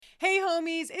Hey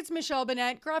homies, it's Michelle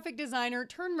Bennett, graphic designer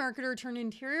turned marketer turned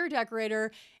interior decorator,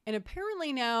 and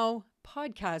apparently now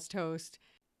podcast host.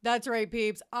 That's right,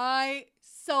 peeps. I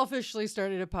selfishly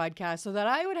started a podcast so that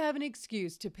I would have an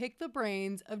excuse to pick the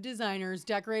brains of designers,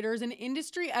 decorators, and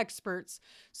industry experts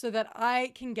so that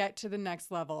I can get to the next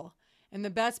level. And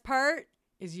the best part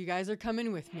is you guys are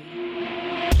coming with me.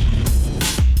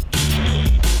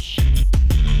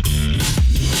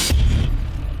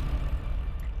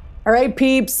 All right,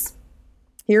 peeps,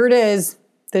 here it is,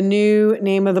 the new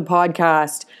name of the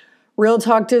podcast, Real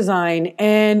Talk Design.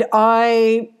 And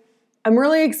I'm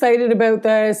really excited about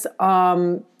this.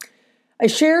 I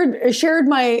shared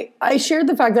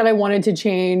the fact that I wanted to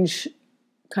change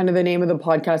kind of the name of the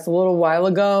podcast a little while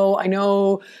ago. I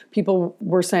know people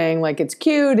were saying like it's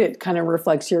cute, it kind of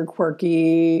reflects your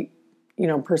quirky,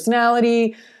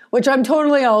 personality, which I'm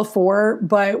totally all for.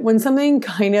 But when something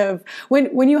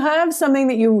when you have something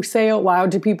that you say out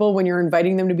loud to people when you're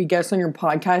inviting them to be guests on your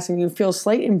podcast and you feel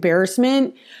slight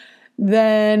embarrassment,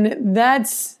 then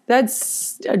that's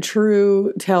a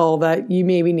true tell that you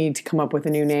maybe need to come up with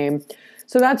a new name.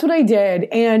 So that's what I did.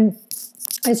 And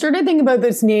I started thinking about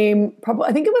this name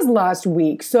I think it was last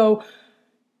week. So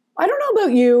I don't know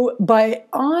about you, but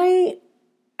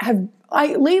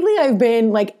lately I've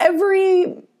been like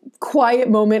every quiet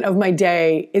moment of my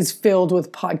day is filled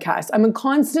with podcasts. I'm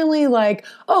constantly like,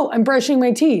 oh, I'm brushing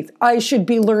my teeth, I should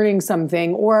be learning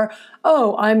something. Or,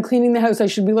 oh, I'm cleaning the house, I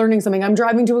should be learning something. I'm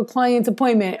driving to a client's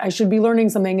appointment, I should be learning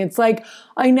something. It's like,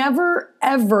 I never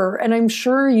ever, and I'm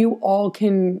sure you all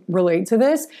can relate to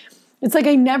this, it's like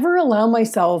I never allow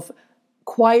myself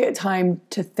quiet time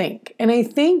to think. And I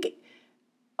think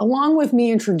along with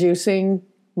me introducing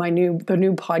the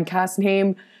new podcast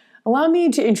name, allow me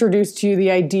to introduce to you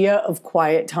the idea of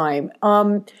quiet time.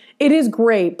 It is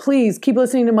great. Please keep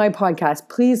listening to my podcast.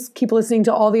 Please keep listening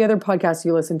to all the other podcasts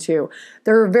you listen to.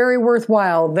 They're very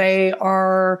worthwhile. They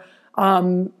are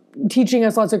teaching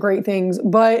us lots of great things,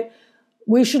 but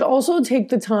we should also take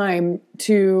the time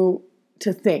to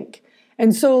think.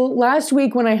 And so last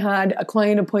week when I had a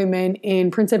client appointment in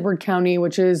Prince Edward County,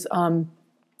 which is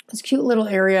this cute little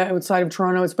area outside of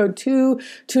Toronto. It's about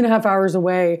 2.5 hours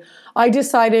away. I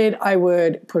decided I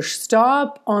would push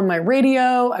stop on my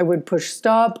radio. I would push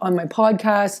stop on my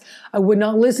podcast. I would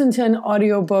not listen to an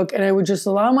audiobook, and I would just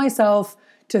allow myself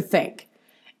to think.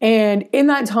 And in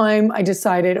that time, I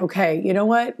decided, okay, you know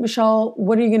what, Michelle,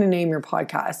 what are you going to name your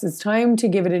podcast? It's time to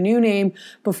give it a new name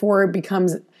before it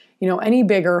becomes, any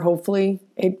bigger. Hopefully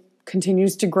it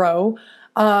continues to grow.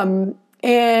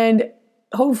 And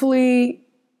hopefully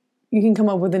you can come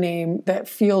up with a name that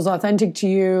feels authentic to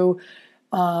you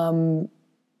and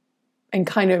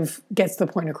kind of gets the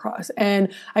point across. And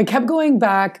I kept coming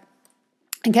back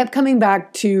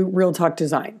to Real Talk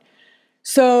Design.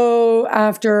 So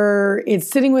after it's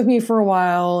sitting with me for a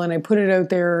while and I put it out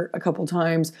there a couple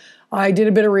times, I did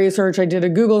a bit of research. I did a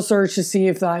Google search to see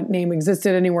if that name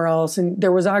existed anywhere else. And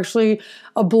there was actually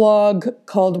a blog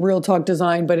called Real Talk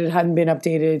Design, but it hadn't been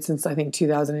updated since I think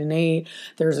 2008.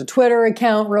 There's a Twitter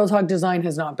account. Real Talk Design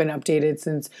has not been updated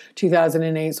since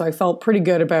 2008. So I felt pretty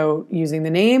good about using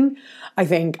the name. I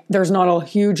think there's not a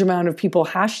huge amount of people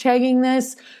hashtagging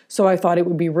this. So I thought it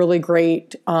would be really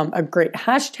great, a great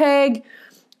hashtag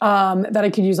that I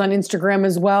could use on Instagram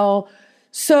as well.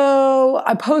 So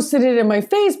I posted it in my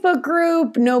Facebook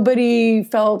group. Nobody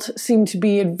seemed to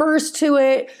be adverse to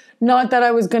it. Not that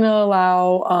I was going to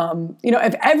allow,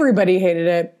 if everybody hated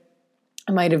it,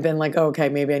 I might have been like, oh, okay,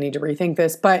 maybe I need to rethink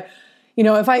this. But, you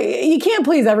can't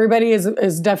please everybody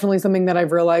is definitely something that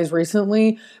I've realized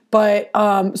recently. But,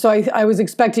 so I was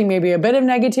expecting maybe a bit of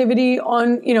negativity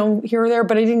on, here or there,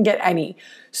 but I didn't get any.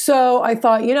 So I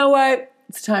thought, you know what?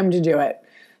 It's time to do it.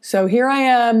 So here I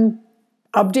am,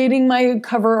 updating my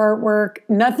cover artwork.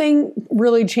 Nothing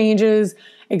really changes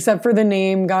except for the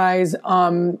name, guys.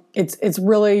 It's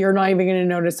really, you're not even going to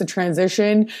notice a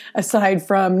transition aside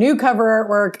from new cover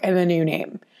artwork and the new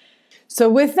name. So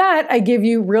with that, I give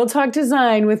you Real Talk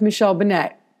Design with Michelle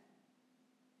Bennett.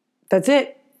 That's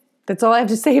it. That's all I have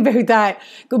to say about that.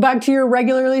 Go back to your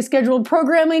regularly scheduled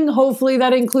programming. Hopefully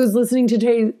that includes listening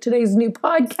to today's new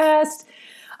podcast.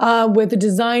 With the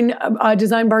Design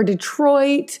Bar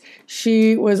Detroit.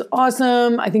 She was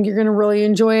awesome. I think you're going to really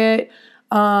enjoy it.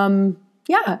 You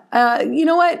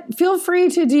know what? Feel free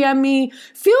to DM me.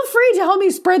 Feel free to help me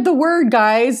spread the word,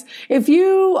 guys. If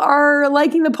you are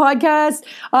liking the podcast,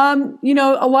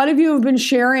 a lot of you have been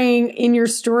sharing in your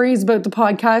stories about the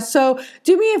podcast. So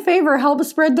do me a favor, help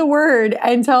spread the word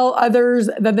and tell others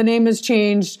that the name has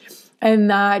changed and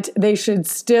that they should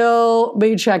still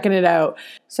be checking it out.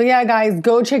 So yeah, guys,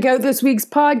 go check out this week's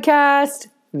podcast.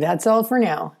 That's all for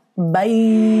now.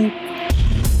 Bye.